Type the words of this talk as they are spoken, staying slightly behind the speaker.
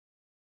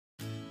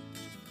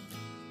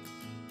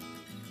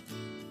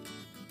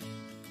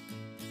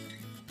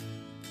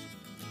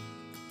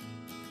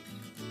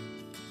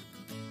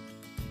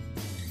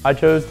I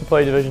chose to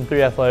play Division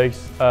III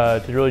athletics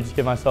to really just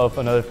give myself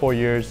another 4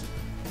 years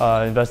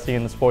investing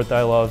in the sport that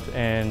I loved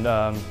and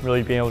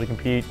really being able to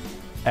compete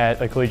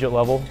at a collegiate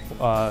level,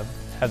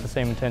 have the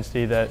same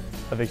intensity that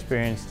I've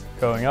experienced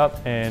growing up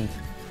and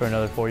for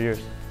another 4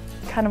 years.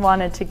 Kind of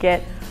wanted to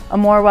get a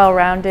more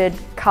well-rounded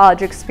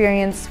college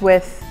experience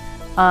with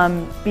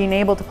being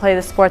able to play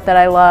the sport that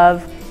I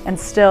love and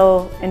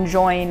still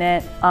enjoying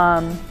it.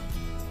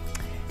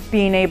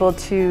 Being able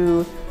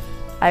to,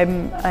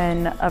 I'm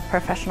in a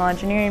professional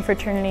engineering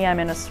fraternity, I'm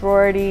in a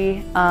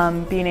sorority,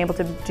 being able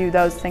to do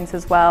those things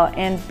as well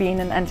and being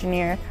an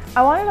engineer.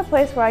 I wanted a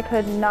place where I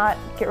could not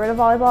get rid of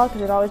volleyball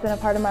because it had always been a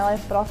part of my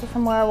life, but also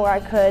somewhere where I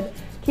could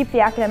keep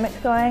the academics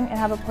going and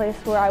have a place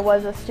where I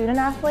was a student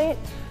athlete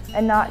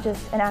and not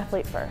just an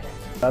athlete first.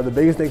 The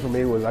biggest thing for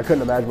me was I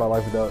couldn't imagine my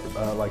life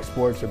without like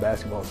sports or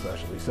basketball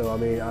especially. So I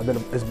mean,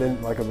 it's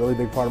been like a really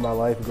big part of my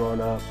life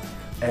growing up,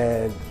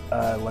 and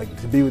like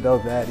to be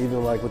without that,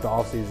 even like with the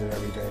off season and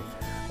everything,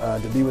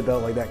 to be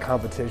without like that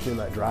competition,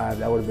 that drive,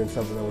 that would have been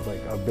something that was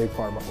like a big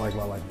part of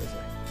my life missing.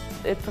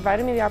 It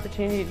provided me the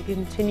opportunity to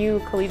continue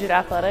collegiate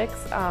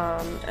athletics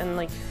and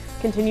like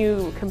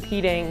continue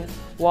competing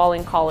while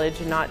in college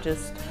and not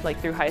just like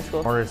through high school.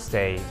 In order to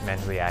stay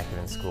mentally active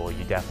in school,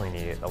 you definitely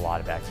need a lot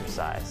of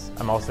exercise.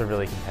 I'm also a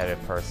really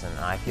competitive person,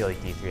 and I feel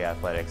like D3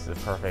 athletics is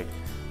a perfect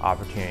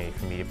opportunity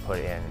for me to put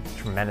in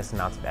tremendous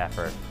amounts of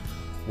effort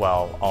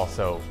while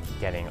also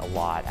getting a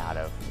lot out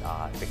of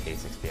the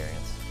case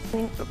experience.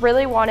 I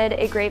really wanted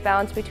a great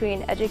balance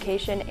between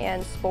education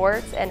and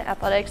sports and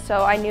athletics,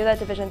 so I knew that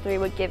Division III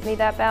would give me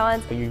that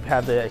balance. You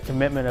have the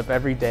commitment of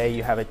every day,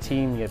 you have a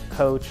team, you have a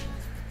coach,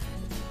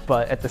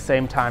 but at the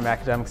same time,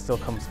 academics still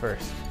comes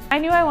first. I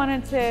knew I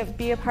wanted to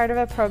be a part of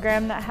a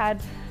program that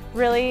had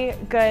really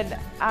good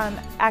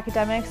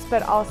academics,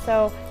 but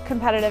also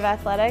competitive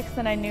athletics,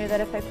 and I knew that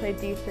if I played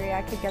D3,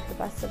 I could get the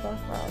best of both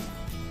worlds.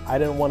 I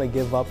didn't want to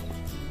give up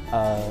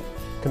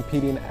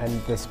competing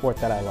in the sport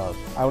that I love.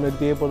 I wanted to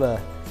be able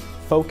to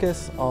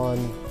focus on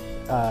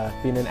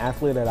being an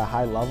athlete at a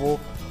high level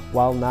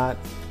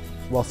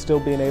while still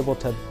being able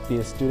to be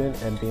a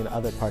student and be in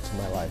other parts of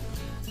my life.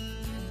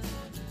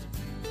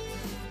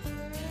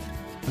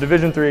 The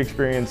Division III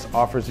experience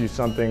offers you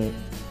something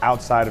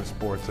outside of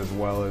sports as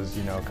well as,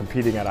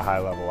 competing at a high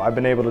level. I've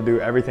been able to do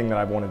everything that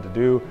I've wanted to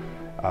do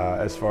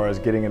as far as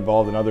getting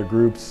involved in other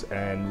groups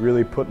and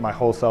really put my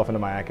whole self into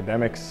my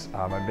academics.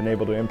 I've been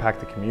able to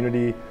impact the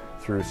community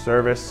through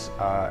service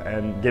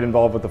and get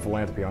involved with the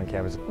philanthropy on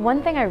campus.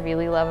 One thing I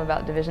really love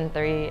about Division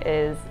III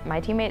is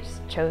my teammates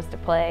chose to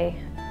play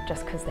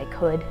just because they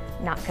could,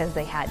 not because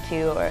they had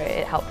to or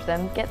it helped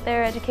them get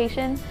their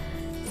education.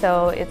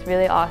 So it's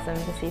really awesome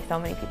to see so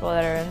many people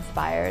that are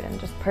inspired and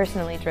just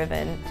personally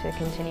driven to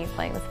continue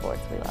playing the sports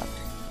we love.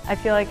 I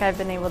feel like I've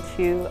been able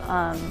to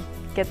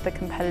get the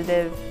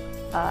competitive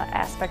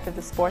aspect of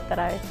the sport that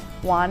I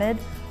wanted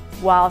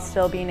while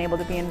still being able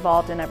to be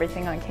involved in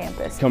everything on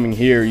campus. Coming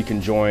here, you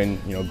can join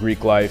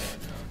Greek life,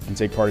 you can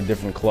take part in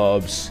different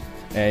clubs,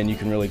 and you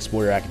can really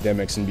explore your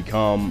academics and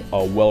become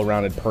a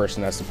well-rounded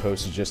person as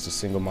opposed to just a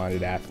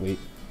single-minded athlete.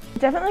 It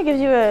definitely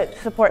gives you a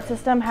support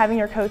system, having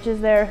your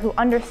coaches there who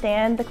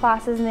understand the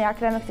classes and the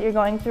academics that you're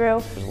going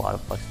through. There's a lot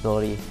of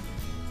flexibility,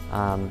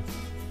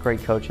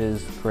 great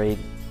coaches,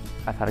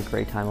 I've had a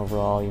great time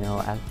overall.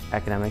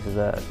 Academics is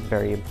a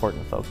very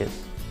important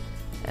focus,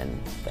 and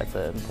that's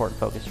an important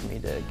focus for me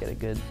to get a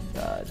good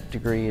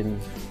degree and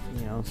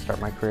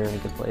start my career in a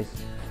good place.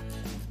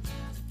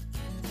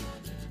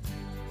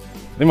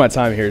 I think my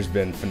time here has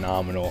been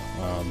phenomenal.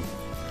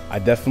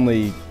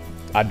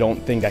 I don't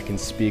think I can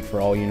speak for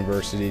all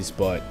universities,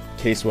 but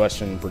Case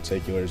Western in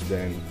particular has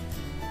been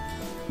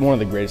one of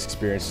the greatest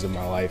experiences of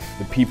my life.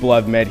 The people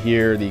I've met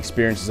here, the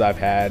experiences I've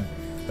had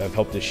have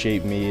helped to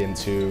shape me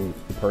into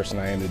the person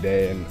I am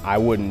today, and I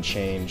wouldn't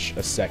change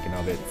a second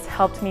of it. It's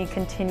helped me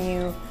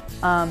continue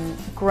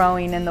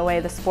growing in the way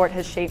the sport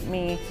has shaped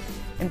me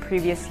in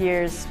previous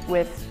years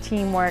with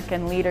teamwork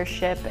and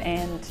leadership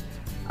and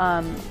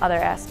other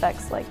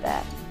aspects like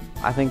that.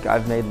 I think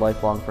I've made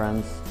lifelong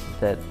friends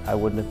that I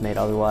wouldn't have made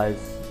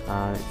otherwise.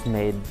 It's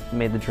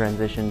made the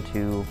transition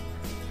from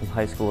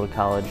high school to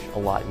college a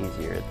lot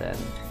easier than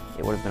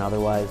it would have been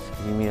otherwise,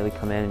 because you immediately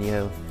come in and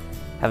you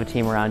have a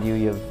team around you,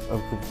 you have a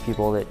group of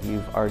people that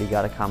you've already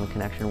got a common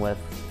connection with,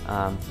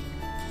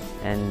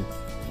 and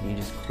you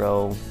just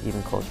grow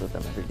even closer with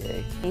them every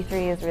day.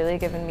 D3 has really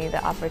given me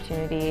the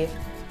opportunity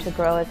to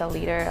grow as a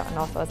leader and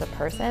also as a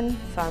person,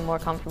 so I'm more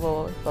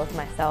comfortable with both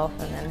myself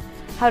and then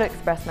how to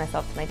express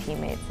myself to my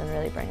teammates and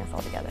really bring us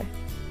all together.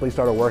 I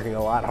started working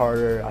a lot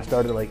harder. I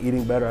started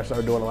eating better. I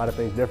started doing a lot of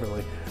things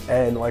differently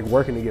and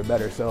working to get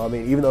better. So I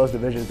mean, even though it's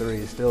Division III,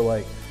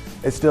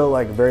 it's still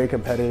very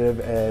competitive,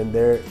 and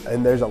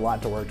there's a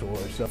lot to work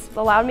towards. So It's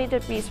allowed me to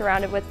be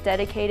surrounded with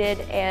dedicated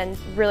and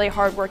really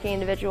hardworking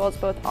individuals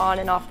both on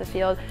and off the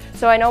field.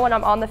 So I know when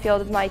I'm on the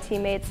field with my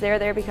teammates, they're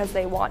there because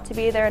they want to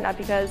be there, not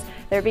because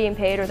they're being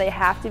paid or they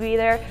have to be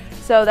there.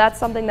 So that's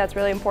something that's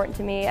really important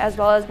to me, as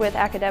well as with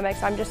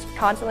academics. I'm just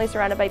constantly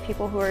surrounded by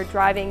people who are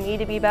driving me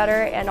to be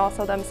better and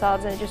also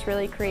themselves, and it just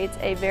really creates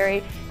a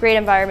very great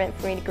environment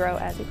for me to grow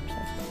as a person.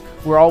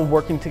 We're all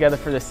working together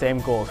for the same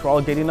goals. We're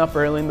all getting up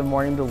early in the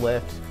morning to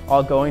lift,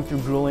 all going through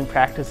grueling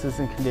practices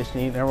and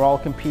conditioning, and we're all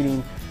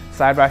competing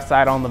side by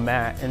side on the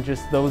mat, and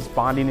just those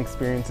bonding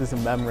experiences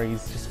and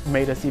memories just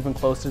made us even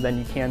closer than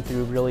you can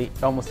through really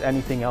almost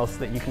anything else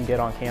that you can get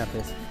on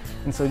campus.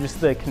 And so just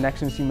the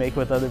connections you make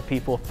with other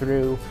people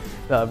through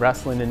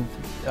wrestling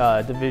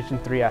and Division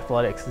III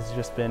athletics has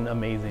just been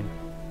amazing.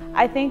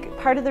 I think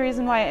part of the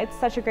reason why it's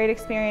such a great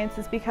experience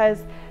is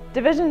because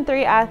Division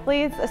III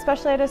athletes,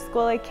 especially at a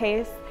school like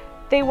Case,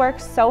 they work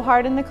so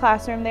hard in the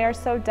classroom. They are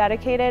so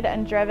dedicated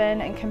and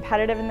driven and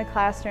competitive in the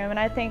classroom, and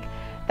I think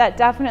that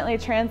definitely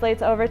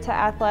translates over to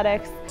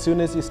athletics. As soon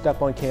as you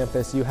step on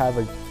campus, you have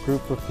a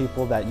group of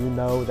people that you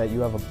know, that you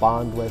have a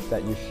bond with,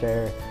 that you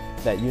share,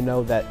 that you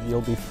know that you'll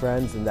be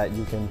friends, and that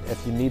you can,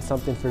 if you need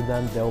something for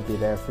them, they'll be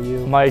there for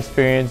you. My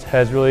experience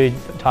has really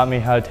taught me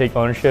how to take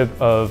ownership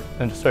of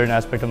a certain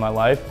aspect of my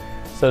life.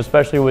 So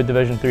especially with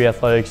Division III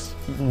athletics,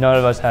 none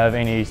of us have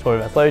any sort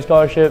of athletic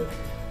scholarship.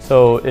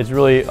 So it's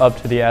really up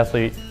to the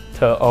athlete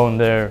to own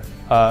their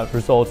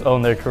results,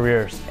 own their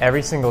careers.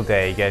 Every single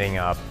day getting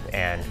up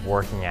and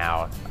working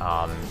out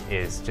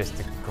is just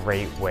a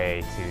great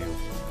way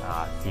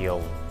to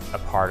feel a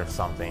part of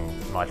something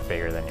much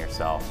bigger than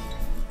yourself.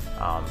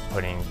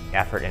 Putting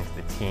effort into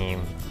the team,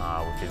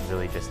 which is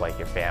really just like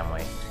your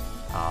family.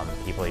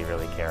 People you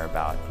really care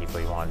about, people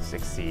you want to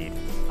succeed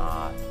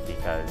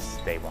because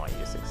they want you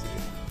to succeed.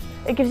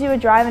 It gives you a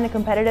drive and a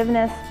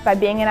competitiveness by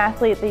being an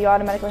athlete that you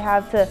automatically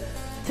have to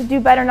do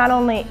better, not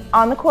only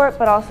on the court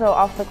but also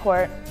off the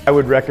court. I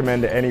would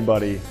recommend to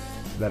anybody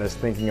that is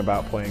thinking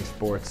about playing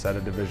sports at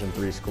a Division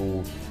III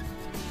school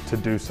to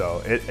do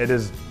so. It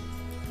is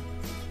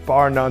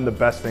bar none the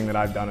best thing that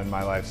I've done in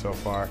my life so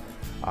far.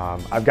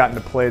 I've gotten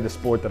to play the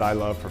sport that I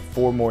love for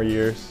 4 more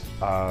years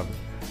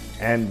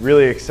and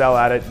really excel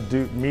at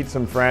it, meet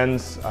some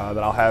friends that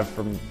I'll have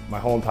for my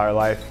whole entire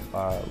life,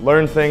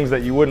 learn things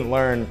that you wouldn't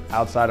learn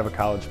outside of a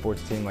college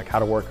sports team, like how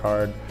to work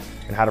hard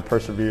and how to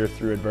persevere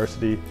through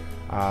adversity.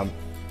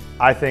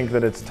 I think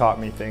that it's taught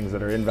me things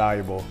that are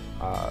invaluable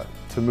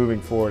to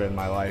moving forward in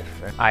my life.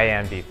 I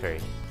am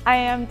D3. I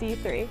am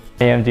D3.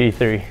 I am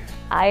D3.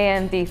 I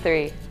am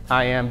D3.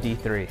 I am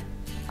D3.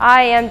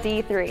 I am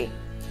D3.